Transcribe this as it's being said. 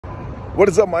What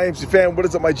is up, my AMC fam? What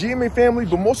is up, my GMA family?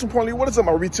 But most importantly, what is up,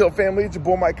 my retail family? It's your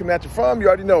boy Mike coming at you from, you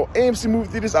already know, AMC movie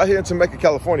theaters out here in Temecula,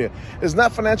 California. It's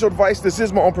not financial advice. This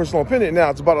is my own personal opinion. Now,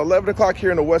 it's about 11 o'clock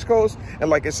here in the West Coast. And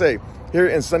like I say, here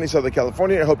in sunny Southern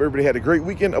California, I hope everybody had a great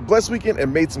weekend, a blessed weekend,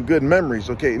 and made some good memories.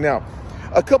 Okay, now,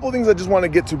 a couple of things I just want to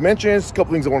get to mention, a couple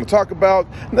of things I want to talk about.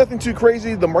 Nothing too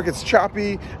crazy. The market's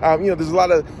choppy. There's a lot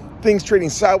of things trading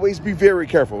sideways. Be very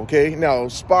careful, okay? Now,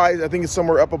 SPY, I think it's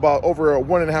somewhere up about over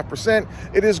 1.5%.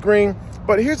 It is green,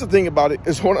 but here's the thing about it,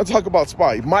 is when I talk about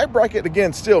SPY, my bracket,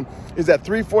 again, still is at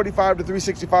 345 to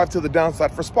 365 to the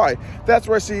downside for SPY. That's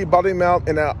where I see bottoming out,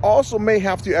 and I also may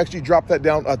have to actually drop that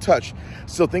down a touch.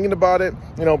 Still thinking about it,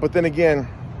 but then again,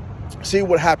 see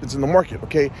what happens in the market,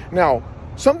 okay? Now,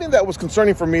 something that was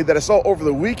concerning for me that I saw over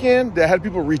the weekend that had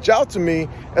people reach out to me,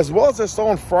 as well as I saw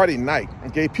on Friday night,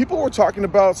 okay? People were talking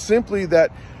about simply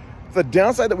that the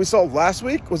downside that we saw last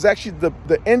week was actually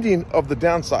the ending of the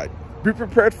downside. Be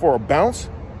prepared for a bounce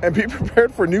and be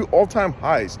prepared for new all-time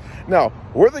highs. Now,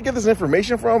 where they get this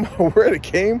information from, where it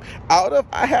came out of,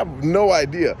 I have no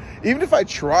idea. Even if I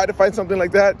try to find something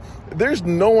like that, there's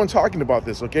no one talking about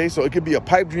this, okay? So it could be a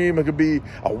pipe dream, it could be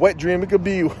a wet dream, it could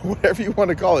be whatever you want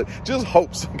to call it. Just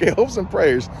hopes, okay? Hopes and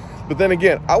prayers. But then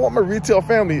again, I want my retail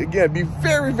family, again, be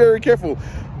very, very careful.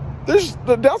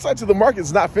 The downside to the market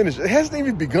is not finished. It hasn't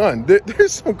even begun.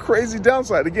 There's some crazy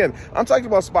downside. Again, I'm talking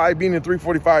about SPY being in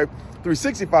 345,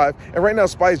 365, and right now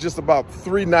SPY is just about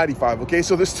 395, okay?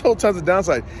 So there's still tons of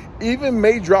downside. Even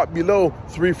may drop below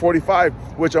 345,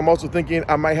 which I'm also thinking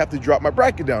I might have to drop my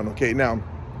bracket down, okay? Now,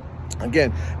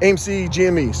 again, AMC,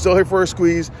 GME, still here for a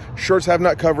squeeze. Shorts have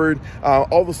not covered.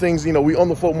 All the things, we own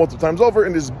the float multiple times over,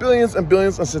 and there's billions and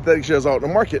billions of synthetic shares out in the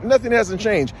market. Nothing hasn't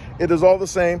changed. It is all the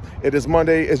same. It is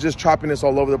Monday. It's just choppiness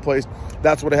all over the place.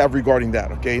 That's what I have regarding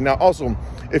that, okay? Now, also,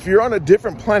 if you're on a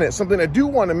different planet, something I do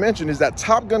want to mention is that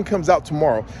Top Gun comes out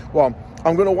tomorrow. Well,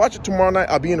 I'm going to watch it tomorrow night.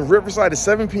 I'll be in Riverside at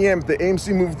 7 p.m. at the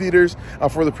AMC movie theaters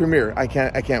for the premiere. I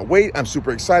can't wait. I'm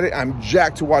super excited. I'm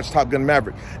jacked to watch Top Gun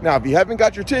Maverick. Now, if you haven't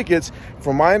got your tickets,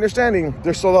 from my understanding,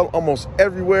 they're sold out almost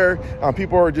everywhere.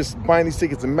 People are just buying these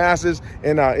tickets in masses.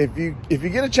 And if you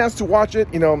get a chance to watch it,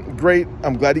 great.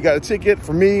 I'm glad you got a ticket.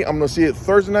 For me, I'm going to see it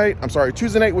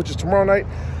Tuesday night, which is tomorrow night.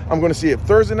 I'm going to see it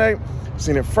Thursday night. I've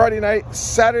seen it Friday night,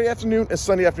 Saturday afternoon, and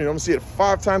Sunday afternoon. I'm gonna see it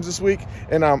 5 times this week,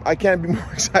 and I can't be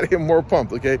more excited and more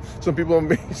pumped, okay? Some people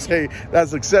may say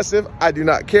that's excessive. I do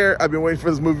not care. I've been waiting for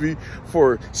this movie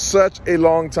for such a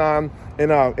long time,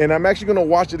 and I'm actually gonna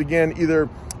watch it again either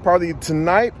probably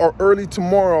tonight or early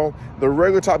tomorrow, the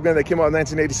regular Top Gun that came out in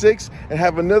 1986, and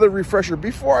have another refresher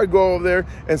before I go over there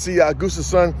and see Goose's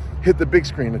son hit the big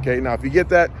screen, okay? Now, if you get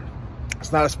that,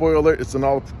 it's not a spoiler alert, it's in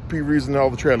all the previews and all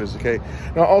the trailers, okay?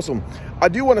 Now, also, I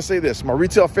do want to say this, my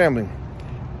retail family,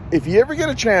 if you ever get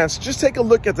a chance, just take a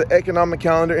look at the economic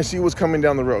calendar and see what's coming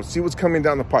down the road, see what's coming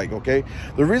down the pike, okay?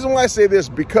 The reason why I say this,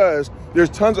 because there's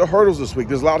tons of hurdles this week.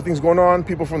 There's a lot of things going on.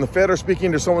 People from the Fed are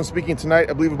speaking. There's someone speaking tonight,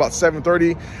 I believe about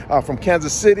 7:30 from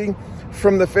Kansas City,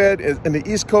 from the Fed in the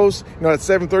East Coast. At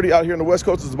 7:30 out here in the West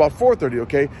Coast, it's about 4:30,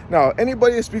 okay? Now,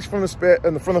 anybody that speaks from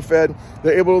the Fed,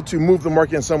 they're able to move the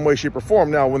market in some way, shape, or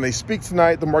form. Now, when they speak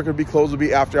tonight, the market will be closed, will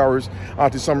be after hours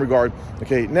to some regard,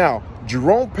 okay? Now,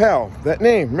 Jerome Powell, that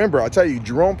name, remember, I'll tell you,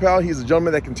 Jerome Powell, he's a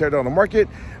gentleman that can tear down the market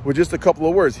with just a couple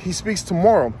of words. He speaks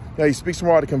tomorrow. Now, he speaks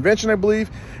tomorrow at a convention, I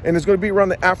believe, and it's going to be around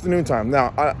the afternoon time.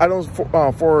 Now, I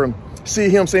don't see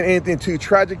him saying anything too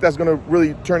tragic that's going to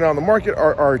really turn down the market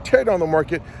or tear down the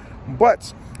market,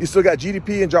 but you still got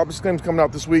GDP and jobless claims coming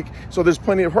out this week, so there's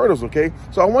plenty of hurdles, okay?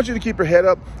 So I want you to keep your head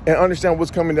up and understand what's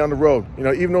coming down the road.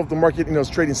 Even though if the market, is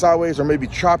trading sideways or maybe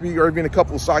choppy, or even a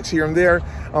couple of stocks here and there,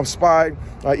 SPY,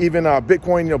 even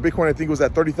Bitcoin, Bitcoin I think was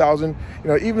at 30,000.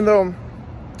 Even though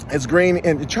it's green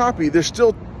and choppy, there's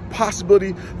still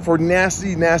possibility for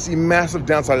nasty, massive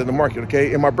downside in the market,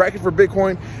 okay? And my bracket for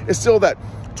Bitcoin is still that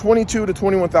 $22,000 to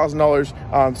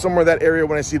 $21,000, somewhere in that area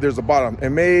when I see there's a bottom. It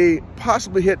may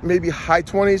possibly hit maybe high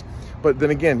 20s, but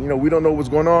then again, we don't know what's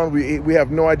going on. We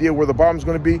have no idea where the bottom is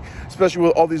going to be, especially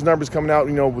with all these numbers coming out,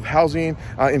 with housing,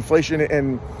 inflation,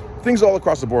 and things all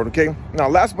across the board, okay? Now,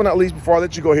 last but not least, before I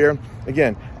let you go here,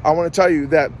 again, I want to tell you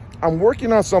that I'm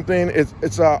working on something.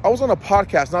 I was on a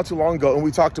podcast not too long ago, and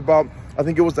we talked about, I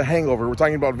think it was The Hangover. We're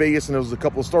talking about Vegas, and there was a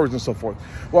couple of stories and so forth.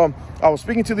 Well, I was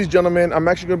speaking to these gentlemen. I'm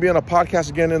actually going to be on a podcast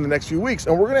again in the next few weeks,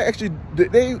 and we're going to actually,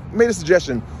 they made a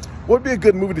suggestion. What would be a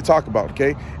good movie to talk about,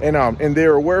 okay? And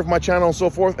they're aware of my channel and so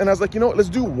forth. And I was like, let's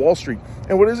do Wall Street.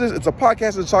 And what is this? It's a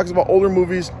podcast that talks about older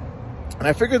movies And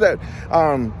I figured that,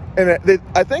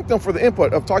 I thank them for the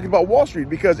input of talking about Wall Street,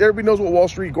 because everybody knows what Wall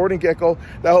Street, Gordon Gekko,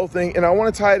 that whole thing. And I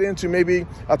want to tie it into, maybe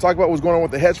I'll talk about what's going on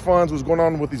with the hedge funds, what's going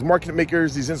on with these market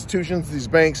makers, these institutions, these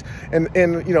banks. And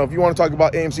you know, if you want to talk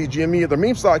about AMC, GME, or the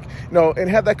meme stock, you know, and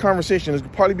have that conversation. It's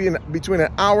probably be between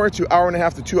an hour to hour and a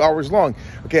half to 2 hours long.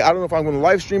 Okay, I don't know if I'm going to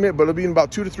live stream it, but it'll be in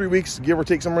about 2 to 3 weeks, give or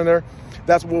take, somewhere in there.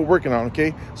 That's what we're working on.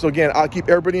 Okay, so again, I'll keep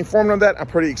everybody informed on that. I'm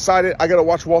pretty excited. I got to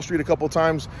watch Wall Street a couple of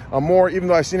times more, even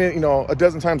though I've seen it, you know, a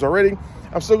dozen times already.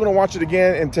 I'm still going to watch it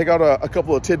again and take out a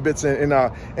couple of tidbits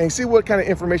and see what kind of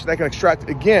information I can extract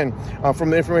again from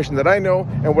the information that I know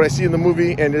and what I see in the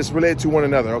movie, and it's related to one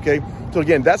another. Okay, so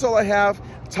again, that's all I have.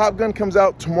 Top Gun comes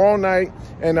out tomorrow night,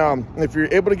 and if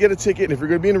you're able to get a ticket, and if you're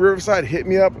going to be in the Riverside, hit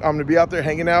me up. I'm going to be out there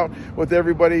hanging out with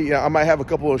everybody. Yeah, I might have a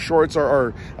couple of shorts,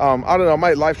 or I don't know, I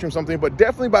might live stream something, but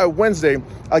definitely by Wednesday,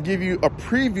 I'll give you a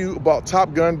preview about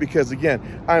Top Gun, because again,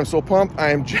 I am so pumped,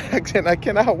 I am jacked, and I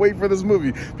cannot wait for this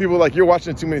movie. People are like, you're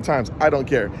watching it too many times. I don't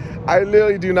care. I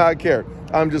literally do not care.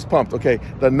 I'm just pumped. Okay,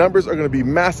 the numbers are going to be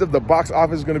massive. The box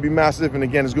office is going to be massive, and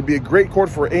again, it's going to be a great quarter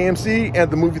for AMC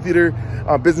and the movie theater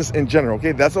business in general.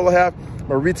 Okay, that's all I have.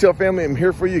 My retail family, I'm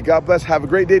here for you. God bless. Have a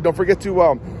great day. Don't forget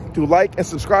to like and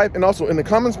subscribe, and also in the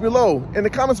comments below.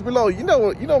 You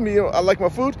know me. I like my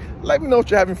food. Let me know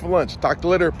what you're having for lunch. Talk to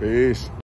you later. Peace.